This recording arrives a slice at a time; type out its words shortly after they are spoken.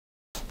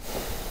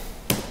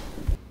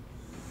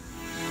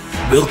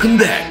Welcome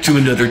back to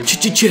another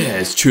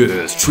Chaz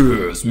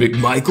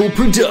McMichael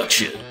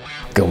production.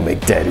 Go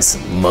make daddy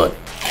some money.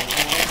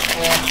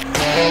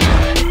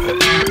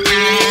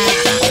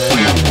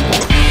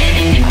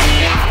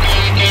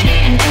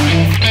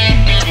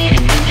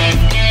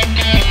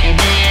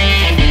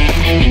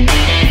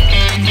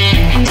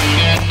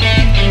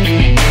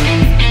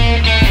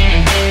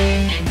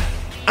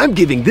 I'm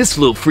giving this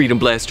little Freedom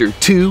Blaster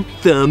 2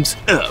 thumbs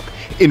up.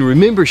 And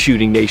remember,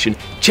 Shooting Nation,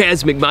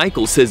 Chaz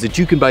McMichael says that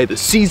you can buy the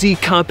CZ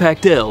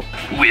Compact L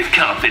with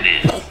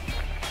confidence.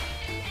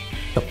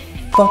 The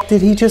fuck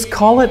did he just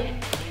call it?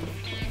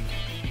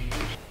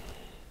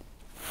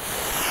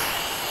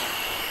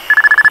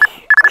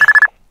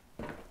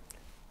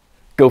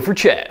 Go for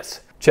Chaz.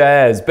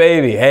 Chaz,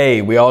 baby,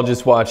 hey, we all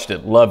just watched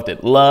it. Loved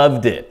it,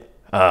 loved it.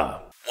 One little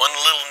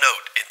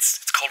note,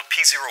 it's called a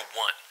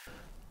P-01.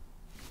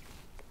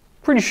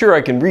 Pretty sure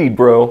I can read,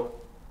 bro.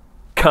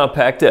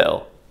 Compact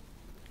L.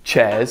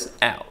 Chaz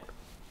out.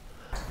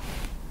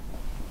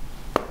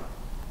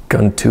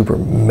 Guntuber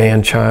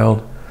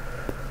man-child.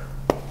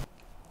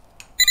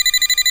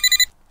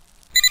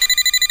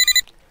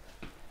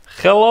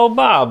 Hello,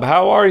 Bob.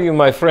 How are you,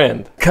 my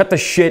friend? Cut the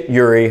shit,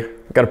 Yuri.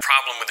 Got a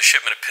Problem with the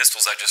shipment of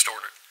pistols I just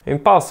ordered.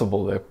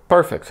 Impossible. They're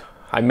perfect.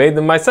 I made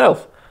them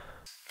myself.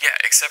 Yeah,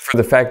 except for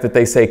The fact that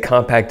they say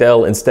Compact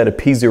L instead of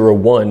P-01.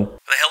 What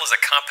the hell is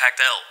a Compact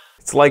L?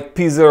 It's like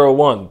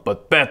P-01,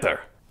 but better.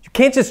 You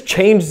can't just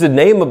change the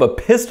name of a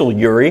pistol,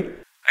 Yuri. I've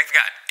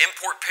got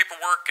import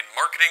paperwork and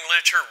marketing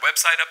literature,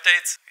 website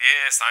updates.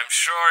 Yes, I'm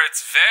sure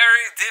it's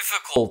very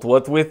difficult.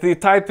 What with the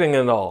typing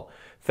and all.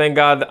 Thank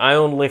God I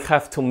only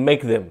have to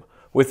make them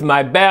with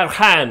my bare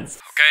hands.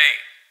 Okay.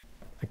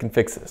 I can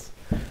fix this.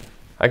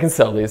 I can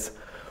sell these.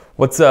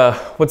 What's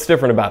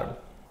different about them?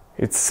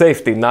 It's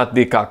safety, not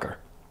Decocker.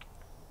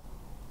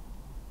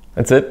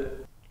 That's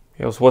it?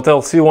 Yes, what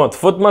else you want?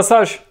 Foot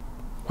massage?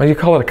 Why do you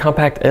call it a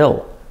Compact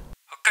L?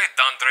 Okay,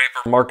 Don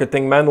Draper.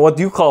 Marketing man, what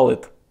do you call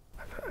it?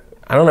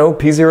 I don't know,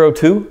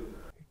 P-02?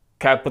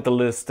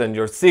 Capitalist and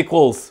your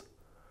sequels.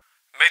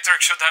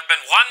 Matrix should have been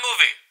one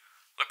movie.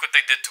 Look what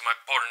they did to my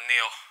poor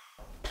Neo.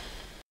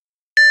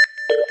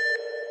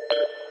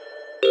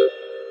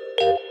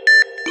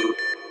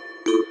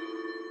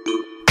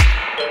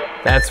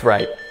 That's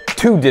right,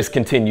 2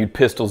 discontinued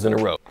pistols in a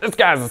row. This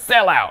guy's a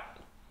sellout.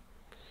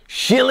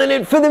 Shilling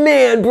it for the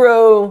man,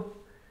 bro.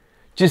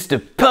 Just a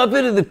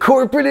puppet of the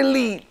corporate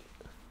elite.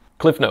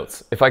 Cliff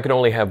notes, if I could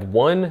only have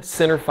one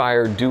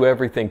centerfire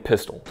do-everything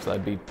pistol, so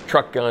that'd be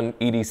truck gun,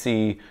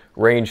 EDC,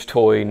 range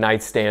toy,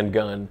 nightstand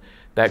gun,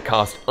 that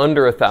cost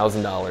under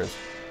 $1,000,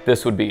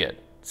 this would be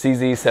it.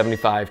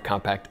 CZ75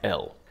 Compact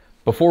L.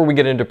 Before we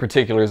get into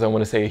particulars, I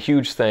want to say a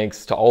huge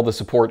thanks to all the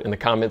support in the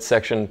comments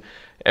section,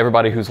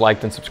 everybody who's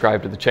liked and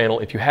subscribed to the channel.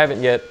 If you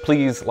haven't yet,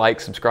 please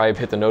like, subscribe,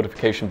 hit the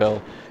notification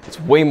bell.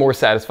 It's way more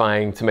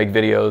satisfying to make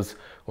videos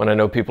when I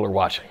know people are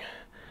watching.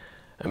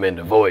 I'm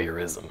into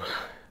voyeurism.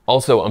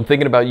 Also, I'm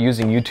thinking about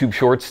using YouTube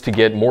Shorts to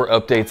get more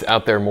updates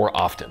out there more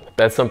often. If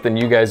that's something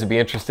you guys would be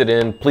interested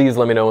in, please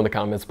let me know in the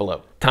comments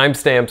below.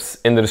 Timestamps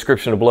in the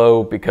description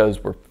below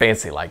because we're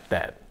fancy like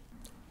that.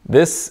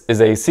 This is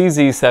a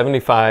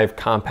CZ75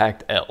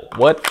 Compact L.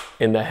 What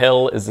in the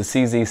hell is the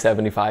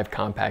CZ75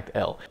 Compact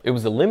L? It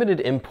was a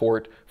limited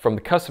import from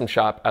the custom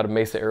shop out of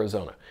Mesa,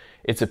 Arizona.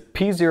 It's a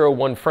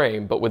P-01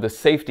 frame, but with a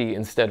safety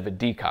instead of a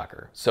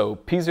decocker. So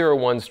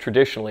P-01s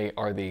traditionally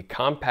are the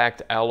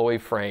compact alloy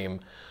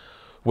frame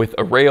with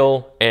a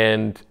rail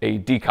and a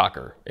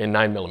decocker in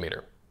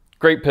 9mm.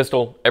 Great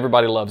pistol,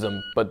 everybody loves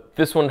them, but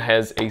this one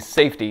has a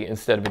safety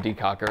instead of a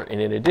decocker,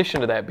 and in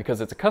addition to that, because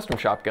it's a custom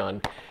shop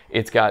gun,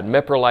 it's got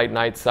Meprolite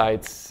night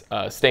sights,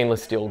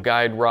 stainless steel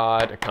guide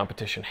rod, a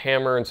competition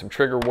hammer, and some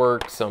trigger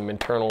work, some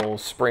internal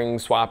spring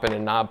swapping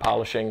and knob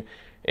polishing,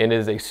 and it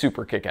is a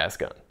super kick-ass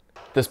gun.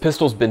 This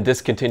pistol's been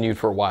discontinued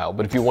for a while,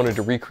 but if you wanted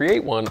to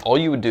recreate one, all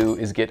you would do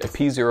is get a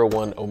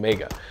P-01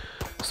 Omega.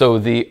 So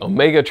the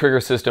Omega trigger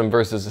system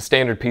versus a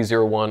standard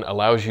P-01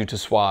 allows you to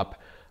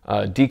swap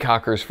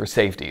decockers for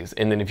safeties.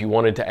 And then if you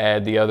wanted to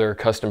add the other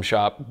custom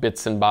shop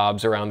bits and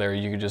bobs around there,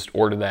 you could just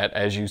order that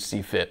as you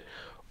see fit.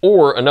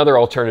 Or another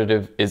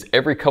alternative is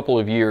every couple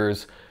of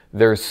years,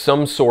 there's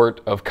some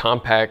sort of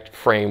compact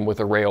frame with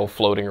a rail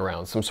floating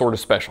around, some sort of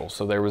special.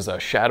 So there was a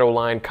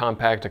Shadowline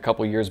compact a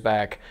couple years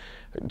back.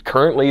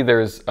 Currently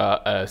there's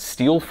a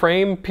steel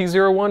frame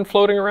P-01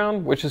 floating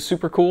around, which is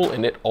super cool,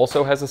 and it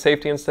also has a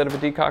safety instead of a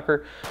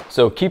decocker.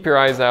 So keep your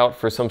eyes out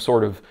for some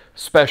sort of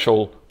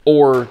special,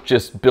 or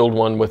just build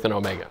one with an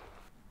Omega.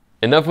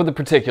 Enough with the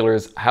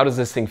particulars, how does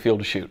this thing feel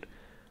to shoot?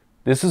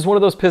 This is one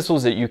of those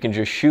pistols that you can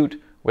just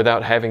shoot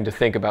without having to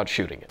think about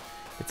shooting it.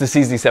 It's a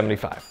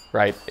CZ75,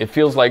 right? It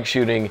feels like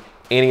shooting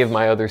any of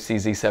my other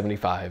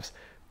CZ75s.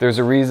 There's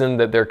a reason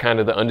that they're kind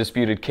of the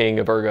undisputed king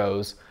of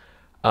ergos.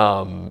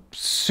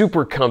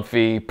 Super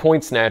comfy,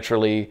 points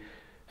naturally,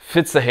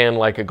 fits the hand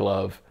like a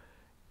glove.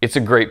 It's a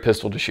great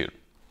pistol to shoot.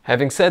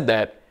 Having said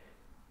that,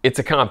 it's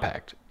a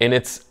compact, and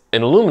it's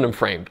an aluminum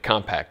framed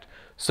compact.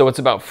 So it's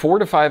about 4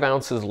 to 5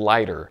 ounces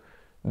lighter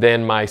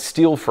than my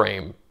steel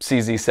frame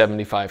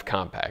CZ75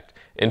 compact.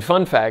 And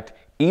fun fact,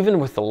 even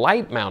with the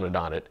light mounted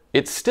on it,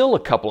 it's still a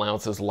couple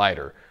ounces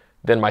lighter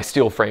than my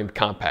steel-framed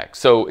compact.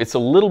 So it's a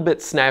little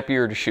bit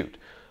snappier to shoot.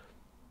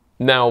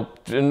 Now,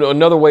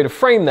 another way to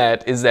frame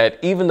that is that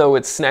even though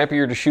it's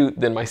snappier to shoot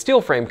than my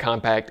steel-frame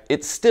compact,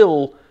 it's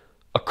still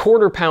a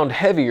quarter pound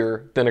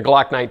heavier than a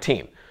Glock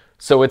 19.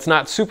 So it's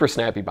not super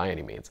snappy by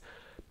any means.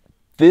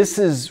 This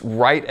is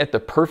right at the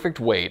perfect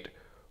weight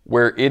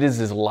where it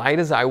is as light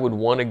as I would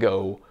want to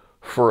go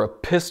for a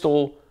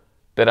pistol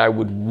that I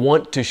would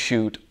want to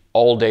shoot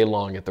all day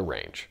long at the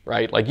range,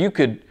 right? Like you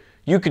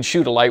could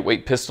shoot a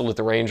lightweight pistol at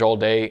the range all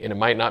day and it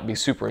might not be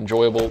super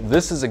enjoyable.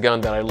 This is a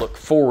gun that I look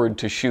forward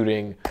to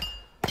shooting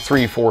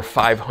 300, 400,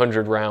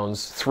 500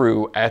 rounds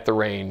through at the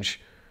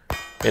range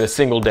in a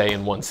single day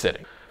in one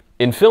sitting.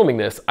 In filming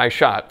this, I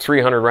shot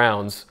 300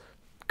 rounds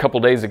a couple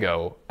days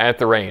ago at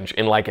the range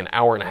in like an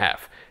hour and a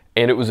half.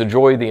 And it was a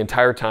joy the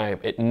entire time.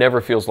 It never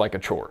feels like a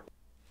chore.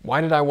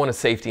 Why did I want a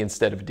safety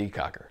instead of a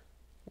decocker?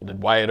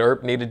 Did Wyatt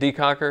Earp need a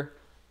decocker?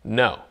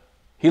 No.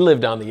 He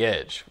lived on the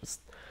edge.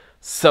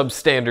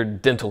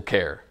 Substandard dental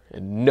care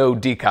and no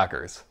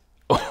decockers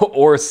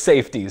or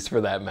safeties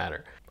for that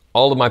matter.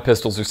 All of my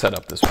pistols are set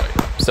up this way.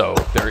 So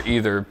they're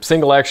either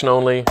single action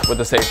only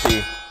with a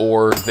safety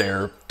or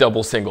they're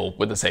double single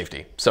with a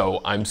safety.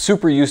 So I'm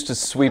super used to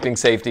sweeping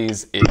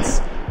safeties.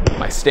 It's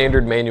my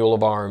standard manual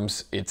of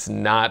arms. It's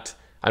not,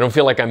 I don't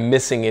feel like I'm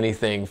missing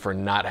anything for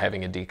not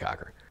having a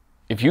decocker.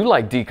 If you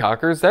like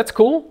decockers, that's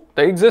cool.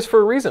 They exist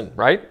for a reason,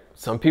 right?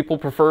 Some people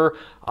prefer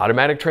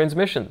automatic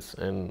transmissions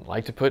and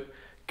like to put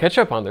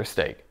ketchup on their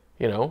steak,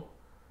 you know?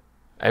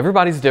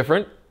 Everybody's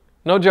different,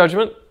 no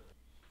judgment.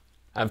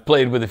 I've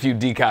played with a few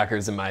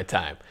decockers in my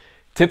time.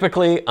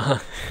 Typically on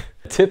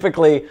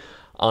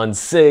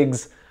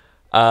SIGs,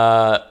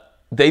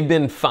 they've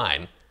been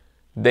fine.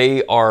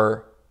 They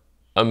are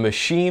a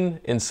machine,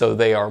 and so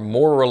they are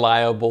more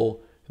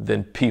reliable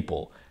than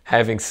people.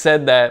 Having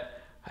said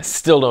that, I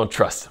still don't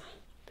trust them.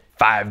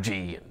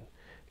 5G and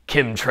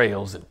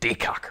chemtrails and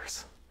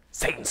decockers.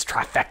 Satan's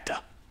trifecta.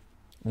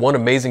 One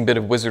amazing bit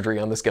of wizardry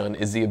on this gun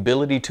is the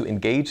ability to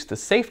engage the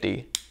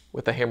safety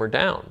with the hammer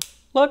down.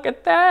 Look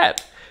at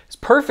that. It's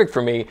perfect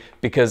for me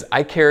because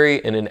I carry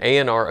in an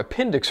A&R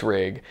appendix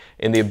rig,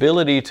 and the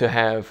ability to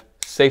have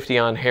safety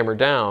on, hammer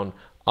down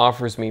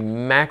offers me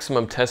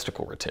maximum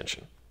testicle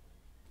retention.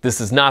 This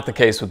is not the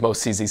case with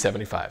most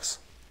CZ75s.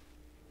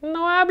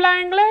 No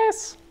habla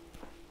inglés.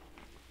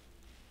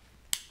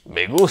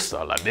 Me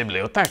gusta la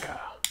biblioteca.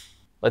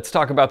 Let's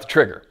talk about the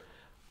trigger.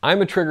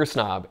 I'm a trigger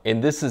snob,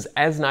 and this is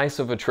as nice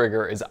of a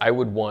trigger as I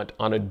would want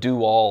on a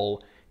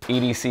do-all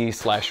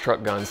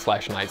EDC/truck gun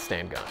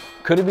 /nightstand gun.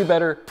 Could it be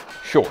better?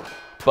 Sure,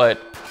 but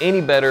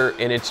any better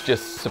and it's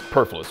just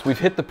superfluous. We've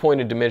hit the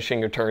point of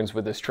diminishing returns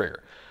with this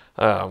trigger.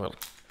 I'm gonna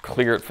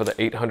clear it for the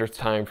 800th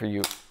time for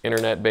you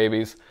internet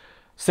babies.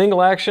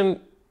 Single action,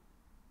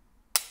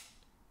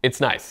 it's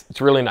nice.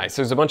 It's really nice.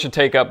 There's a bunch of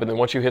take up, and then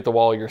once you hit the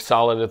wall, you're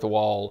solid at the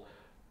wall.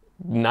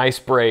 Nice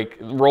break.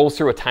 It rolls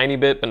through a tiny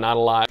bit, but not a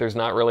lot. There's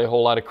not really a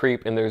whole lot of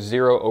creep, and there's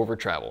zero over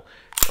travel.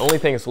 The only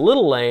thing that's a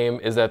little lame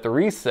is that the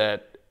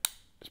reset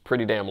is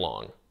pretty damn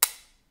long.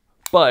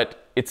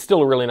 But it's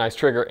still a really nice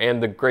trigger,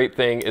 and the great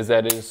thing is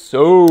that it is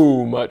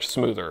so much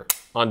smoother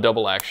on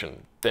double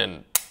action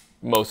than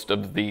most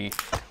of the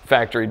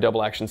factory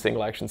double action,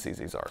 single action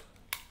CZs are.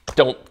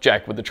 Don't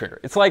jack with the trigger.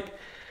 It's like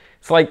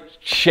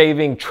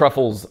shaving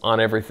truffles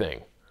on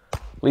everything.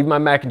 Leave my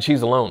mac and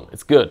cheese alone.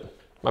 It's good.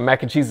 My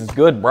mac and cheese is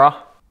good, brah.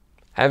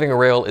 Having a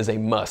rail is a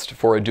must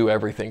for a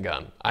do-everything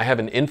gun. I have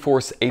an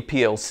Enforce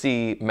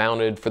APL-C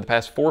mounted for the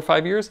past 4 or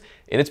 5 years,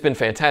 and it's been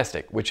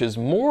fantastic, which is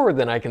more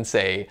than I can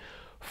say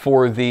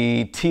for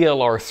the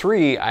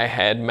TLR3 I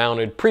had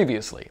mounted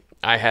previously.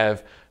 I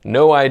have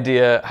no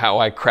idea how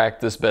I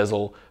cracked this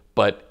bezel,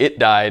 but it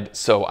died,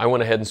 so I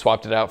went ahead and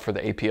swapped it out for the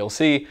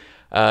APL-C.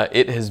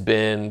 It has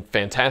been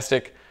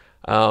fantastic.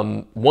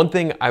 One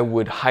thing I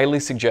would highly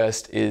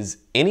suggest is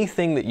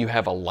anything that you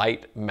have a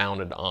light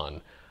mounted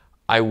on,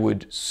 I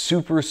would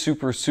super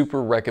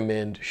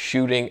recommend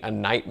shooting a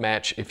night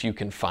match if you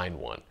can find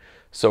one.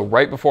 So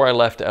right before I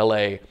left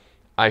LA,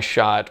 I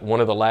shot one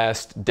of the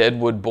last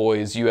Deadwood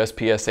Boys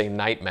USPSA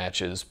night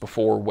matches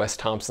before Wes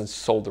Thompson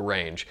sold the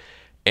range,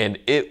 and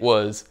it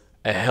was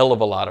a hell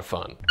of a lot of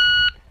fun.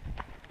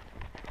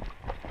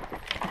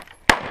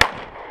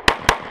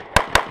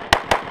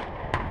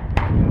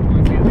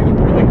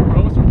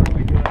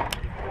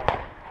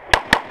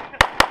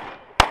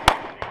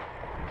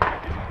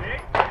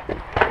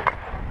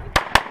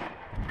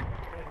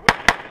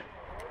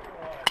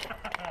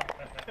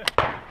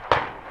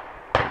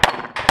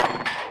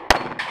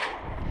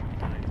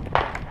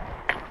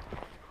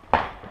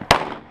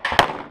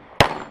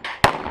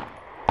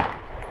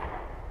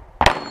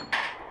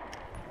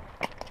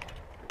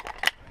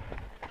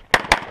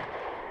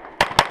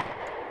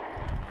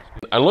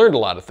 I learned a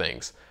lot of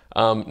things.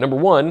 Number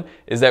one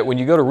is that when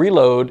you go to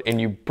reload and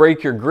you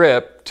break your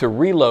grip to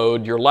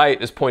reload, your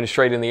light is pointed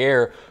straight in the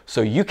air,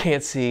 so you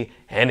can't see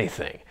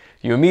anything.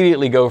 you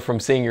immediately go from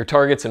seeing your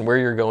targets and where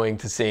you're going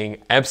to seeing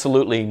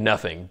absolutely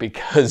nothing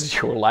because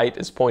your light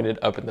is pointed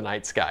up in the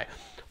night sky.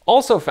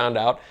 Also found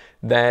out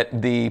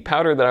that the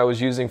powder that I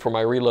was using for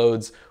my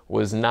reloads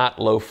was not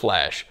low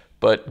flash,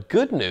 but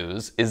good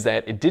news is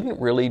that it didn't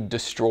really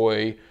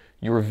destroy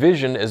your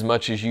vision as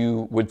much as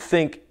you would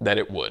think that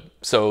it would.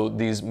 So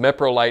these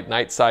Meprolite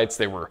night sights,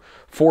 they were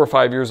 4 or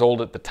 5 years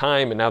old at the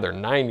time, and now they're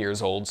 9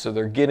 years old, so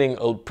they're getting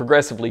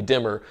progressively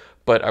dimmer,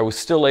 but I was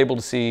still able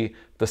to see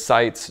the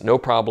sights no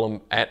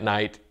problem at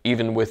night,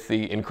 even with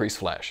the increased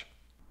flash.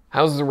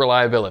 How's the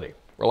reliability?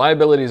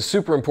 Reliability is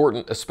super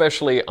important,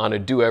 especially on a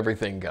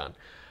do-everything gun.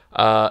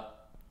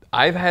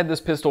 I've had this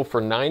pistol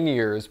for 9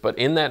 years, but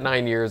in that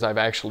 9 years, I've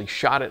actually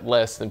shot it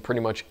less than pretty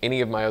much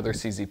any of my other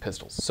CZ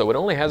pistols. So it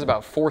only has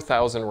about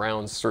 4,000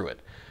 rounds through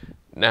it.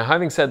 Now,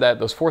 having said that,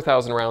 those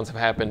 4,000 rounds have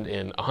happened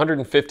in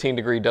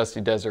 115-degree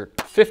dusty desert,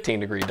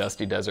 15-degree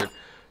dusty desert,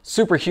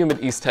 super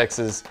humid East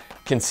Texas,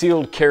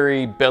 concealed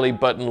carry, belly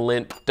button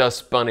lint,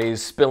 dust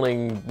bunnies,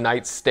 spilling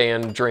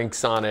nightstand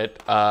drinks on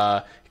it,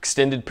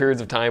 extended periods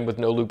of time with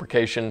no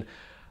lubrication.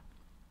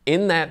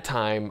 In that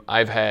time,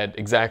 I've had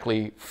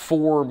exactly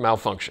 4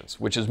 malfunctions,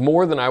 which is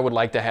more than I would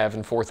like to have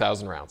in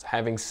 4,000 rounds.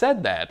 Having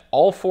said that,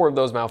 all 4 of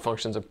those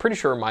malfunctions I'm pretty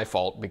sure are my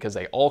fault because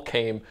they all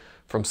came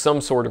from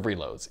some sort of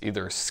reloads,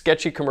 either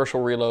sketchy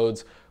commercial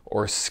reloads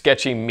or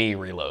sketchy me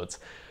reloads.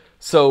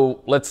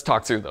 So let's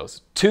talk through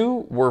those.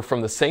 2 were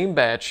from the same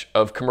batch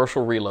of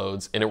commercial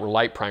reloads and it were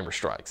light primer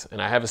strikes. And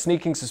I have a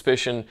sneaking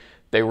suspicion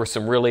they were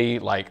some really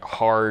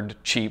hard,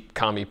 cheap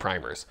commie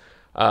primers.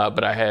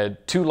 But I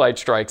had 2 light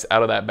strikes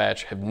out of that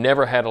batch, have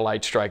never had a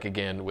light strike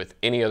again with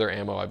any other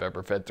ammo I've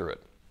ever fed through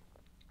it.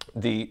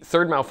 The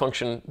 3rd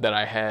malfunction that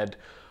I had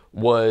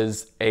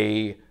was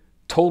a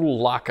total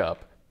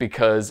lockup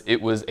because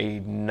it was a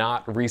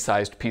not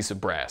resized piece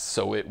of brass.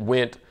 So it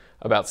went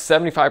about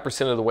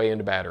 75% of the way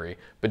into battery,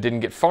 but didn't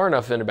get far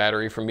enough into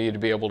battery for me to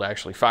be able to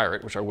actually fire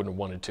it, which I wouldn't have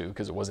wanted to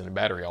because it wasn't in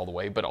battery all the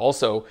way. But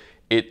also,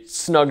 it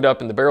snugged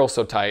up in the barrel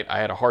so tight, I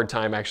had a hard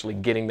time actually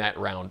getting that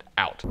round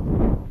out.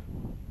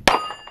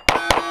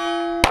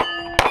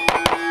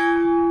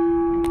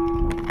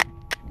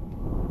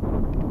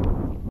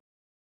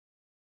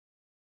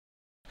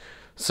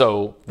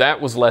 So that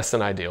was less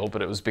than ideal,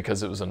 but it was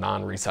because it was a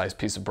non-resized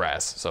piece of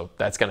brass, so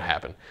that's gonna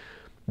happen.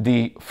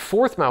 The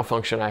 4th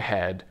malfunction I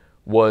had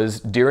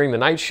was during the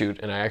night shoot,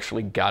 and I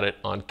actually got it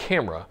on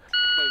camera.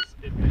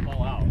 Because it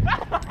fall out.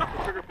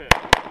 The trigger pin.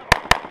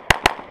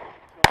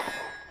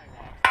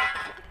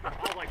 I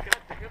was like, God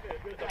damn it,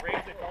 there's a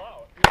range that fell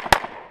out.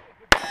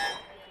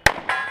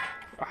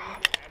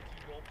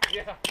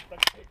 Yeah,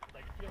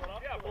 like peeling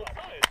off. Yeah, both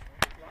sides.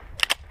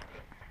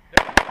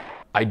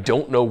 I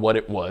don't know what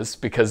it was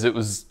because it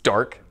was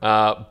dark,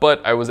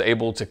 but I was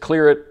able to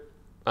clear it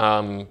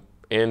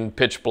in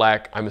pitch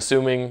black. I'm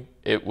assuming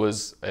it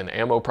was an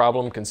ammo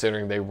problem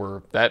considering they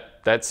were,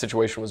 that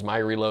situation was my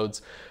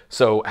reloads.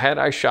 So had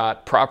I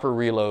shot proper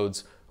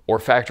reloads or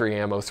factory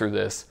ammo through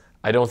this,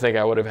 I don't think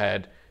I would have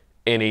had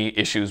any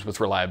issues with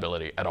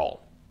reliability at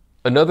all.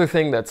 Another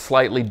thing that's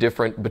slightly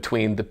different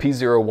between the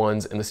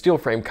P-01s and the steel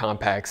frame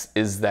compacts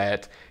is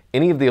that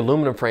any of the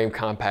aluminum frame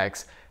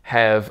compacts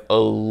have a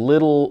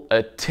little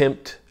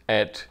attempt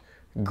at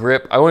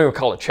grip. I won't even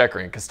call it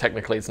checkering because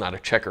technically it's not a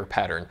checker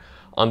pattern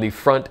on the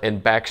front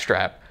and back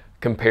strap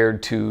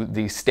compared to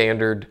the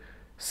standard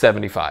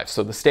 75.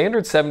 So the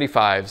standard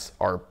 75s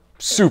are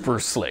super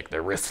slick.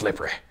 They're real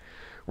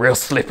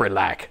slippery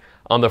like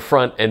on the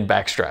front and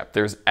back strap.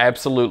 There's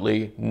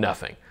absolutely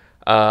nothing.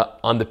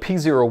 On the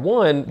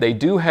P-01, they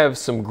do have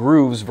some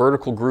grooves,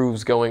 vertical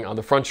grooves going on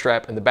the front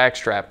strap and the back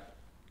strap,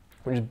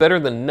 which is better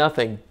than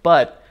nothing,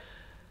 but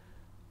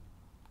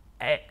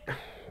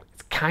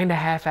it's kind of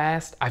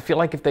half-assed. I feel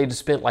like if they'd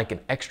spent like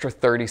an extra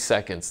 30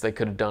 seconds, they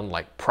could have done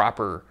like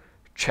proper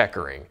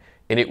checkering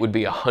and it would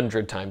be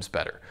 100 times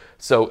better.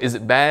 So is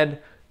it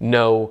bad?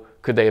 No.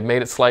 Could they have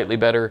made it slightly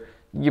better?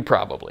 You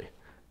probably.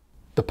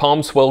 The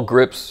palm swell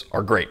grips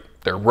are great.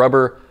 They're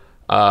rubber,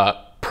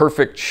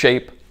 perfect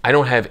shape. I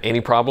don't have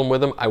any problem with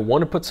them. I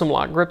want to put some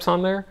lock grips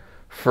on there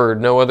for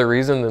no other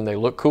reason than they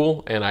look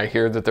cool and I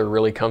hear that they're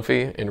really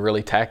comfy and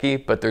really tacky,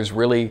 but there's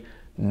really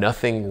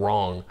nothing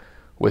wrong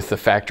with the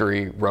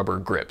factory rubber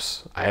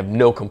grips. I have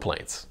no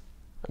complaints.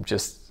 I'm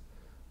just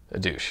a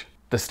douche.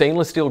 The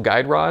stainless steel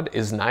guide rod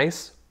is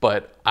nice,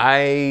 but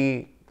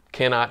I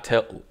cannot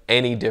tell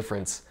any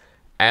difference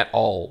at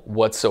all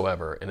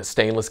whatsoever in a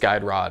stainless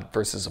guide rod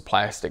versus a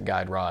plastic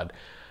guide rod.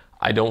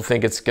 I don't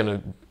think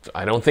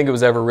it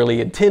was ever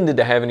really intended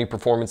to have any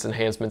performance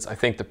enhancements. I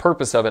think the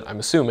purpose of it, I'm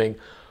assuming,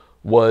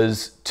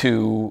 was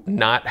to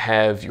not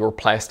have your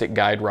plastic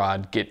guide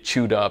rod get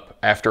chewed up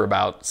after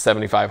about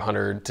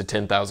 7,500 to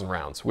 10,000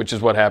 rounds, which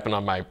is what happened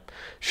on my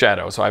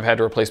Shadow. So I've had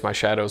to replace my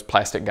Shadow's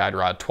plastic guide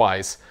rod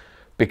twice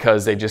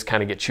because they just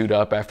kind of get chewed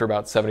up after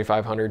about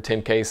 7,500,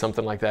 10K,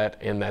 something like that,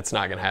 and that's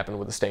not gonna happen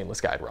with a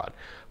stainless guide rod.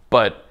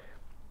 But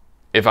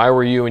if I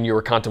were you and you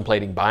were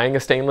contemplating buying a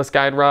stainless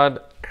guide rod,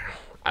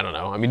 I don't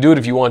know. I mean, do it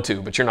if you want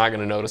to, but you're not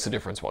gonna notice a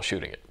difference while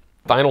shooting it.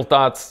 Final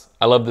thoughts,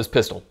 I love this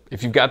pistol.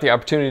 If you've got the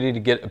opportunity to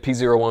get a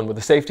P-01 with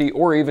a safety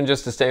or even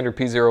just a standard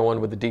P-01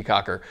 with a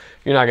decocker,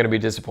 you're not gonna be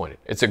disappointed.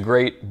 It's a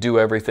great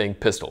do-everything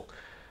pistol.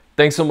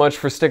 Thanks so much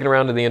for sticking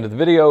around to the end of the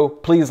video.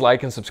 Please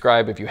like and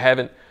subscribe if you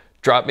haven't.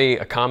 Drop me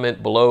a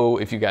comment below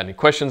if you got any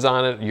questions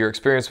on it, your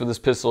experience with this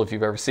pistol, if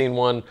you've ever seen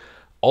one.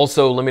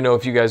 Also, let me know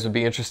if you guys would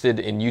be interested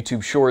in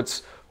YouTube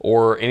shorts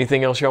or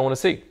anything else y'all wanna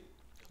see.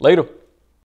 Later.